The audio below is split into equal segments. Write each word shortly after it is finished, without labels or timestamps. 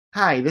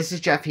Hi, this is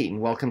Jeff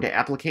Heaton. Welcome to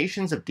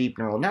Applications of Deep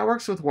Neural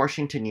Networks with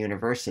Washington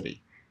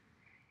University.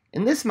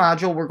 In this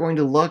module, we're going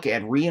to look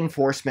at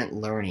reinforcement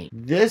learning.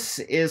 This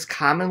is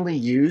commonly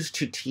used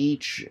to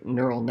teach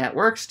neural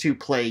networks to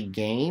play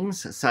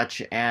games,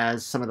 such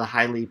as some of the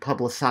highly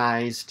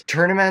publicized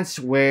tournaments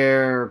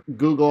where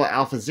Google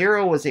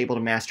AlphaZero was able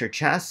to master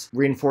chess.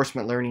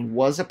 Reinforcement learning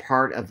was a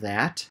part of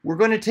that. We're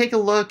going to take a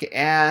look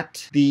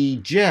at the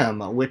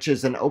Gym, which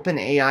is an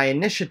OpenAI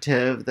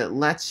initiative that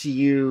lets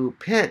you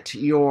pit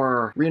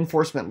your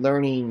reinforcement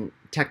learning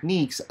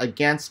techniques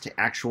against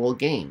actual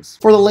games.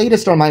 For the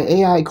latest on my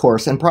AI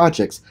course and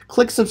projects,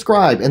 click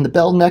subscribe and the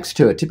bell next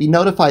to it to be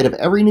notified of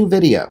every new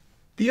video.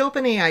 The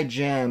OpenAI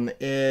Gym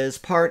is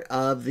part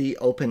of the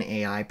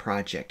OpenAI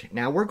project.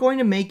 Now we're going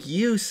to make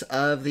use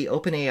of the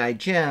OpenAI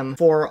Gym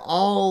for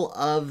all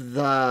of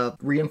the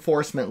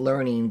reinforcement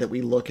learning that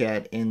we look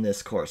at in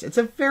this course. It's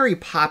a very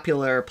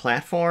popular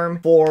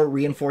platform for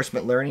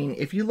reinforcement learning.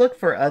 If you look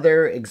for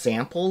other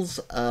examples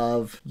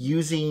of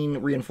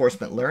using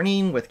reinforcement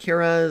learning with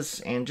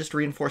Keras and just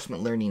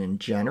reinforcement learning in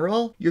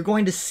general, you're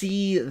going to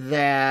see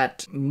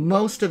that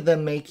most of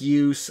them make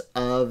use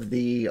of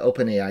the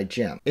OpenAI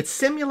Gym. It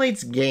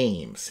simulates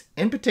games,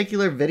 in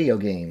particular video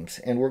games,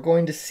 and we're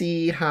going to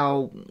see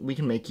how we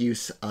can make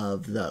use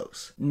of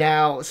those.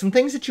 Now, some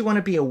things that you want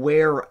to be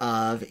aware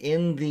of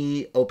in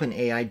the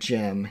OpenAI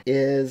Gym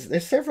is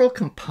there's several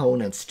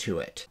components to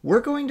it.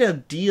 We're going to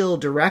deal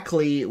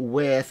directly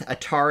with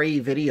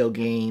Atari video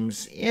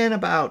games in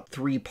about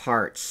 3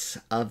 parts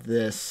of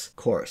this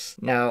course.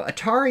 Now,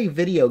 Atari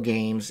video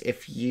games,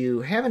 if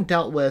you haven't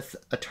dealt with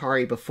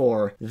Atari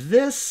before,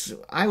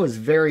 I was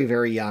very,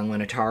 very young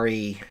when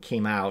Atari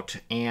came out,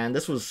 and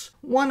this was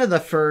one of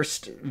the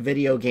first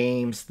video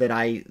games that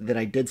I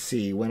did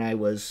see when I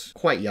was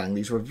quite young.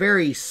 These were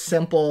very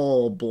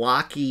simple,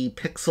 blocky,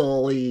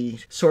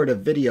 pixely sort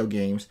of video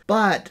games.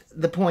 But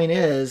the point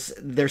is,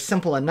 they're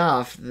simple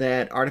enough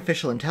that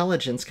artificial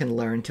intelligence can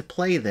learn to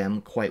play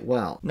them quite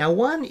well. Now,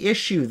 one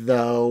issue,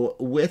 though,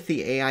 with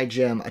the AI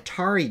Gym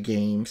Atari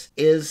games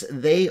is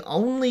they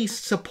only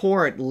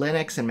support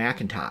Linux and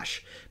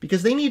Macintosh,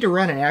 because they need to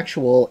run an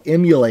actual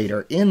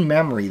emulator in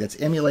memory that's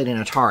emulating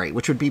Atari,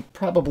 which would be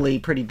probably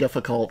pretty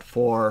difficult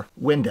for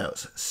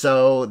Windows.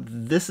 So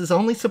this is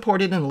only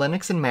supported in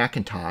Linux and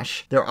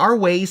Macintosh. There are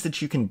ways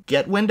that you can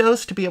get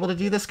Windows to be able to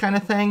do this kind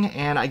of thing,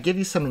 and I give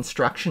you some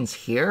instructions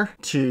here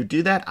to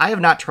do that. I have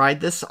not tried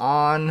this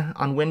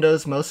on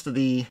Windows. Most of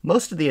the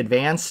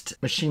advanced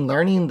machine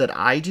learning that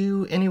I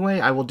do anyway,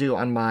 I will do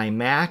on my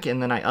Mac,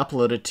 and then I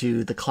upload it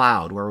to the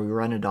cloud where we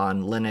run it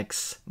on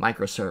Linux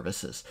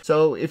microservices.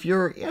 So if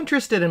you're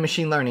interested in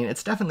machine learning,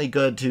 it's definitely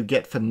good to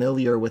get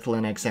familiar with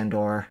Linux and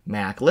or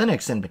Mac.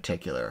 Linux in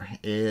particular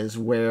is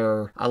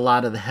where a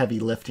lot of the heavy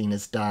lifting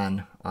is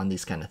done on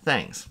these kind of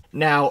things.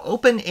 Now,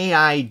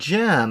 OpenAI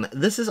Gym,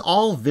 this is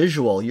all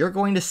visual. You're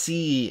going to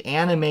see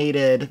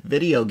animated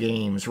video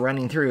games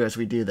running through as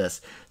we do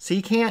this. So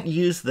you can't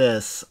use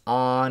this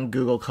on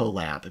Google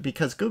Colab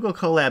because Google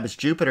Colab is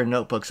Jupyter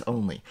Notebooks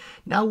only.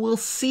 Now we'll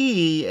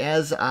see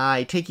as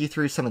I take you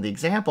through some of the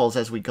examples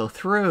as we go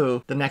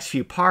through the next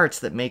few parts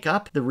that make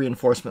up the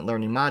reinforcement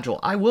learning module.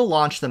 I will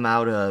launch them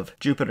out of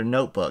Jupyter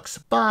Notebooks,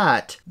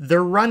 but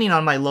they're running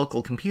on my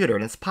local computer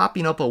and it's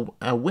popping up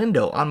a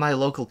window on my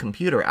local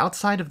computer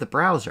outside of the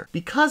browser.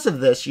 Because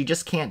of this, you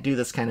just can't do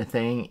this kind of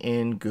thing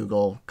in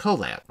Google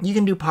Colab. You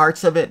can do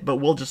parts of it, but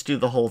we'll just do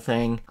the whole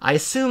thing. I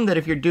assume that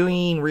if you're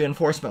doing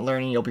reinforcement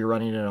learning, you'll be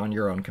running it on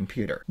your own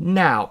computer.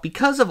 Now,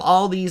 because of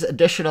all these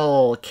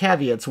additional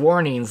caveats,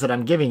 warnings that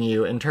I'm giving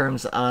you in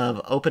terms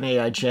of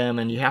OpenAI Gym,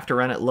 and you have to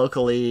run it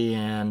locally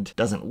and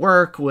doesn't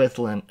work with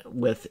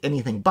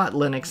anything but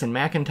Linux and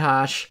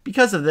Macintosh,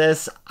 because of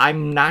this,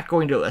 I'm not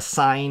going to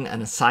assign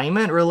an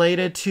assignment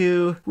related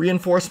to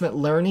reinforcement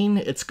learning.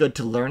 It's good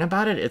to learn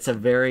about it. It's a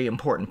very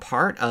important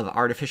part of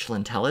artificial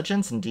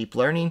intelligence and deep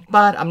learning,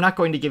 but I'm not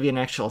going to give you an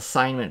actual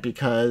assignment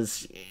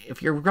because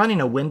if you're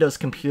running a Windows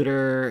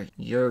computer,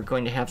 you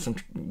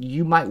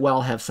might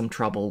well have some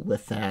trouble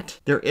with that.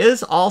 There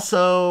is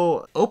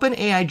also,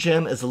 OpenAI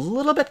Gym is a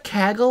little bit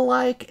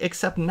Kaggle-like,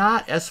 except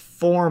not as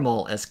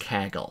formal as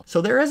Kaggle.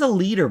 So there is a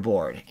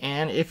leaderboard,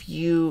 and if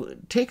you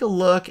take a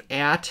look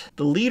at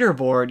the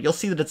leaderboard, you'll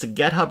see that it's a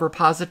GitHub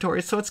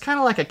repository, so it's kind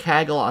of like a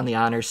Kaggle on the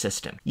honor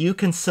system. You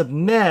can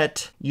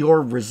submit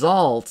your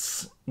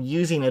results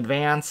using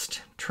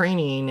advanced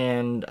training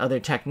and other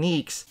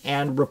techniques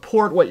and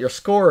report what your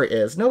score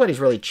is.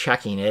 Nobody's really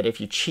checking it. If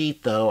you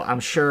cheat, though,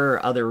 I'm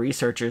sure other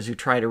researchers who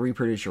try to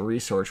reproduce your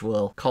research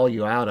will call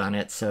you out on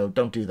it, so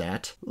don't do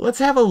that. Let's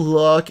have a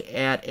look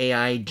at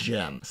AI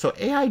Gym. So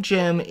AI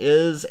Gym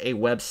is a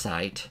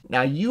website.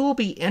 Now, you will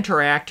be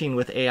interacting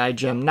with AI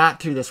Gym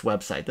not through this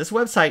website.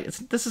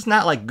 This is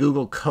not like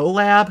Google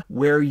Colab,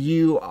 where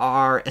you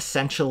are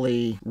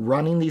essentially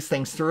running these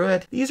things through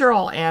it. These are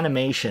all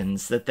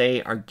animations that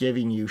they are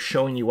giving you,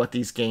 showing you what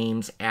these these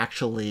games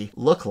actually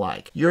look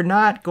like. You're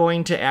not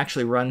going to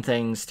actually run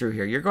things through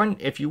here.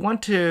 If you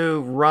want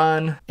to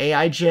run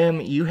AI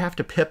Gym, you have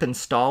to pip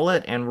install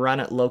it and run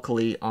it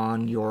locally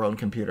on your own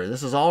computer.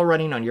 This is all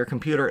running on your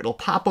computer. It'll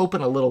pop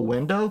open a little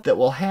window that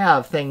will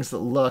have things that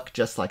look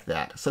just like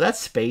that. So that's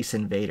Space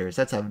Invaders.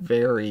 That's a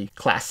very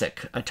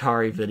classic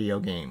Atari video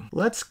game.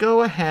 Let's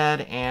go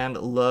ahead and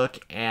look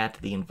at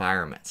the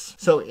environments.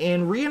 So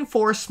in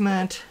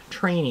reinforcement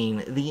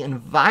training, the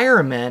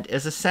environment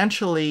is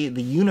essentially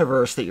the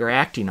universe that you're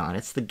acting on.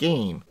 It's the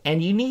game.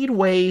 And you need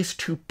ways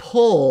to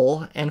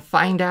pull and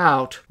find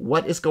out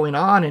what is going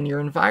on in your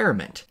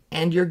environment.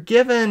 And you're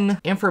given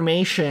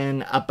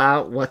information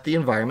about what the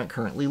environment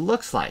currently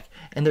looks like.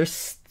 And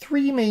there's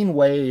three main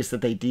ways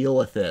that they deal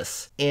with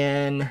this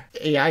in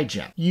AI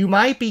Gym. You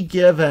might be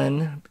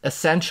given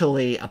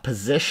essentially a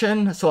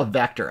position, so a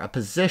vector, a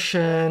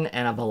position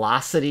and a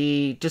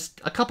velocity,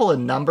 just a couple of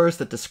numbers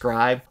that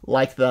describe,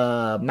 like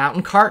the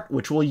mountain cart,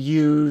 which we'll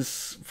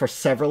use for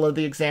several of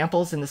the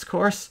examples in this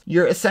course.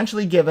 You're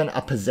essentially given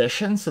a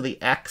position, so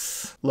the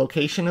X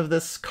location of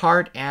this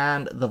cart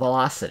and the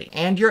velocity.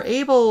 And you're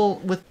able,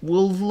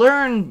 we'll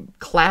learn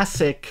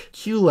classic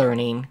Q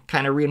learning,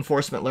 kind of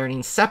reinforcement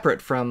learning,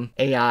 separate from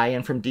AI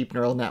and from deep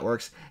neural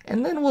networks.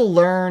 And then we'll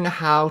learn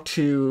how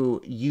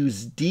to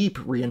use deep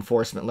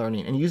reinforcement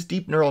learning and use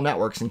deep neural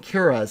networks and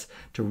Curas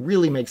to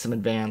really make some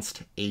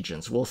advanced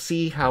agents. We'll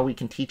see how we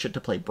can teach it to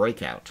play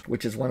Breakout,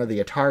 which is one of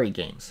the Atari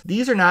games.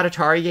 These are not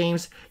Atari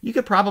games. You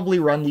could probably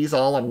run these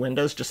all on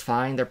Windows just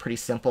fine. They're pretty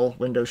simple.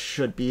 Windows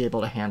should be able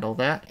to handle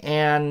that.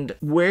 And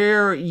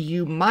where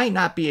you might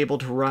not be able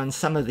to run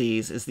some of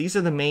these is these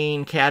are the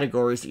main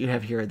categories that you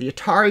have here. The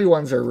Atari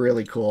ones are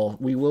really cool.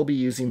 We will be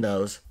using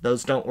those.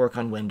 Those don't work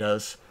on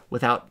Windows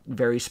without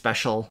very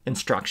special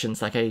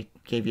instructions like I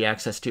gave you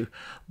access to.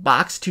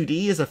 Box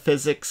 2D is a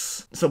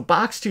physics. So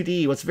Box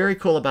 2D, what's very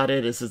cool about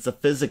it is it's a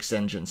physics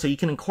engine. So you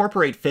can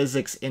incorporate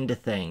physics into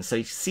things. So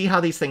you see how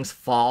these things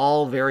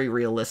fall very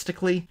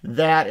realistically?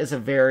 That is a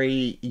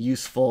very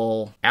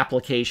useful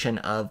application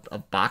of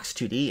Box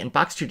 2D. And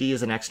Box 2D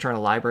is an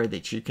external library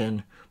that you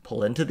can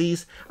pull into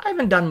these. I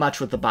haven't done much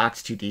with the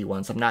Box 2D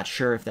ones. I'm not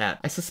sure if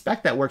I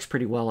suspect that works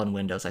pretty well on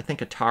Windows. I think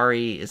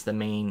Atari is the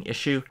main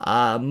issue.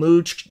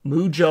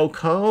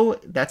 Mujo-Co,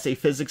 that's a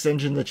physics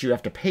engine that you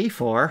have to pay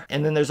for.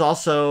 And then there's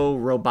also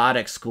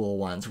robotic school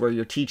ones where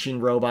you're teaching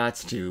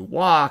robots to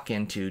walk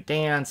and to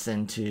dance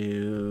and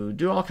to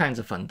do all kinds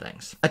of fun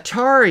things.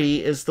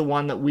 Atari is the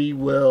one that we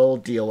will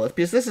deal with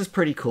because this is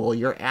pretty cool.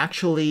 You're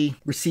actually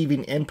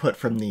receiving input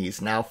from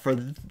these. Now for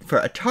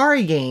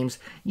Atari games,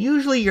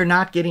 usually you're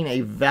not getting a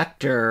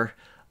vector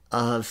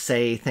of,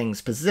 say,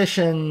 things,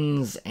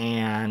 positions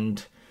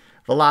and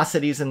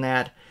velocities and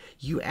that.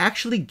 You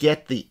actually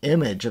get the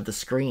image of the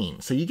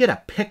screen. So you get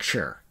a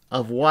picture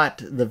of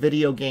what the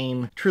video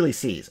game truly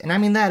sees. And I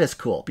mean, that is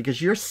cool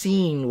because you're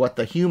seeing what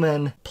the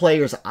human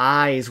player's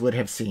eyes would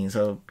have seen.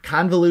 So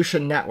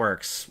convolution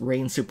networks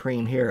reign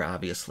supreme here,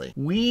 obviously.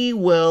 We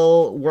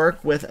will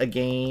work with a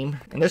game,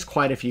 and there's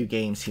quite a few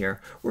games here.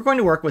 We're going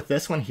to work with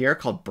this one here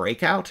called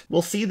Breakout.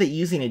 We'll see that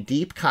using a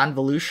deep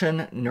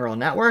convolution neural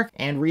network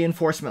and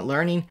reinforcement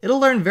learning, it'll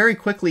learn very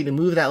quickly to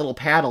move that little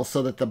paddle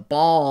so that the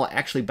ball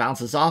actually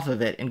bounces off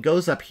of it and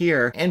goes up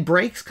here and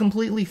breaks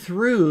completely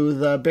through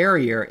the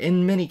barrier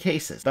in many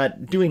cases,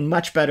 but doing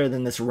much better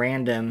than this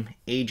random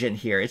agent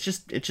here. It's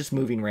just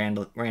moving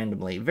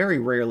randomly. Very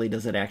rarely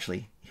does it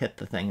actually hit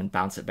the thing and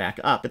bounce it back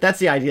up. But that's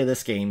the idea of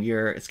this game.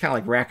 It's kind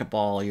of like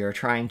racquetball. You're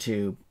trying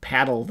to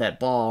paddle that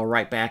ball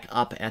right back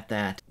up at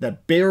the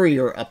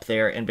barrier up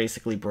there and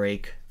basically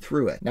break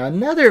through it. Now,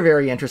 another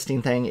very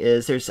interesting thing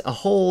is there's a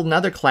whole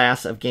nother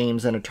class of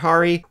games in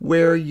Atari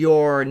where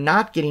you're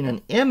not getting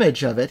an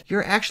image of it,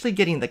 you're actually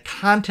getting the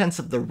contents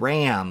of the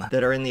RAM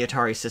that are in the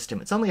Atari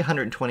system. It's only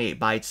 128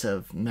 bytes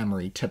of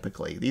memory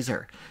typically. These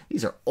are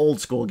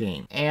old school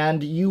games.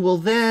 And you will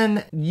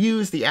then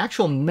use the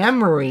actual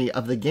memory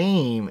of the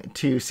game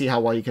to see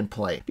how well you can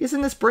play. Because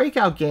in this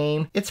Breakout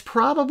game, it's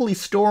probably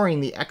storing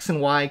the X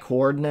and Y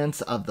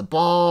coordinates of the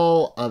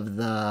ball, of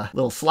the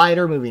little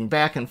slider moving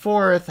back and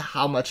forth,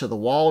 how much of the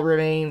wall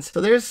remains. So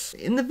there's,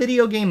 in the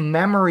video game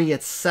memory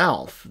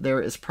itself,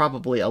 there is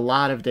probably a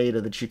lot of data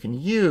that you can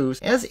use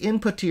as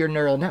input to your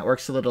neural network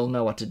so that it'll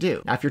know what to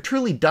do. Now, if you're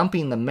truly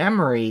dumping the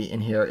memory in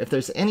here, if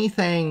there's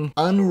anything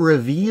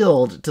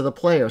unrevealed to the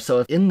player, so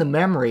if in the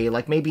memory,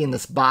 like maybe in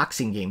this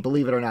boxing game,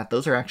 believe it or not,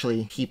 those are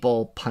actually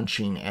people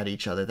punching at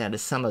each other. That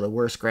is some of the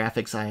worst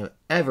graphics I have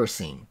ever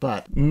seen.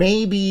 But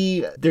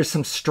maybe there's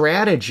some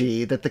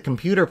strategy that the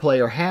computer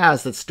player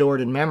has that's stored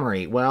in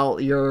memory. Well,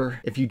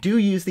 if you do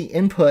use the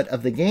input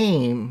of the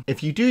game,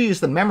 if you do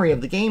use the memory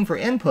of the game for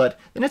input,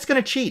 then it's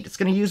going to cheat. It's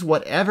going to use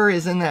whatever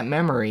is in that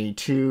memory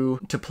to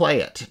play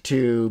it,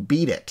 to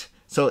beat it.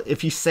 So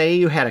if you say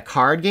you had a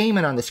card game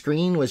and on the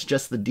screen was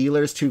just the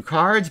dealer's 2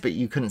 cards, but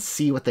you couldn't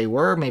see what they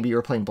were, maybe you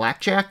were playing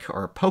blackjack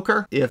or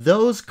poker, if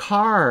those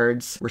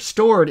cards were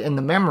stored in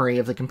the memory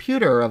of the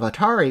computer of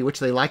Atari,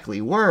 which they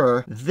likely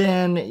were,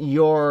 then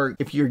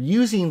if you're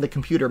using the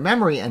computer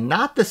memory and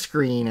not the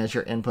screen as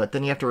your input,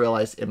 then you have to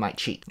realize it might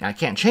cheat. Now, it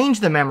can't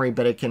change the memory,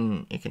 but it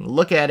can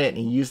look at it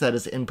and use that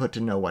as input to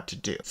know what to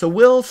do. So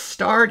we'll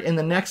start in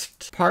the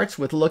next parts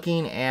with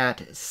looking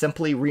at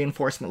simply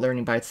reinforcement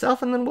learning by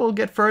itself, and then we'll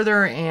get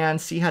further and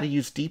see how to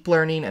use deep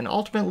learning and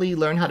ultimately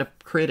learn how to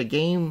create a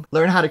game,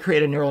 learn how to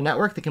create a neural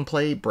network that can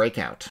play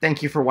Breakout.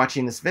 Thank you for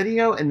watching this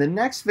video. In the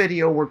next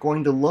video, we're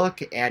going to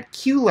look at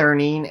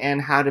Q-learning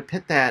and how to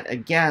pit that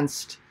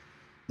against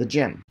the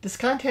gym. This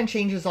content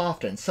changes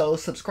often, so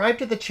subscribe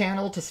to the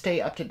channel to stay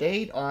up to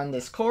date on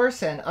this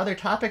course and other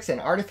topics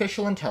in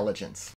artificial intelligence.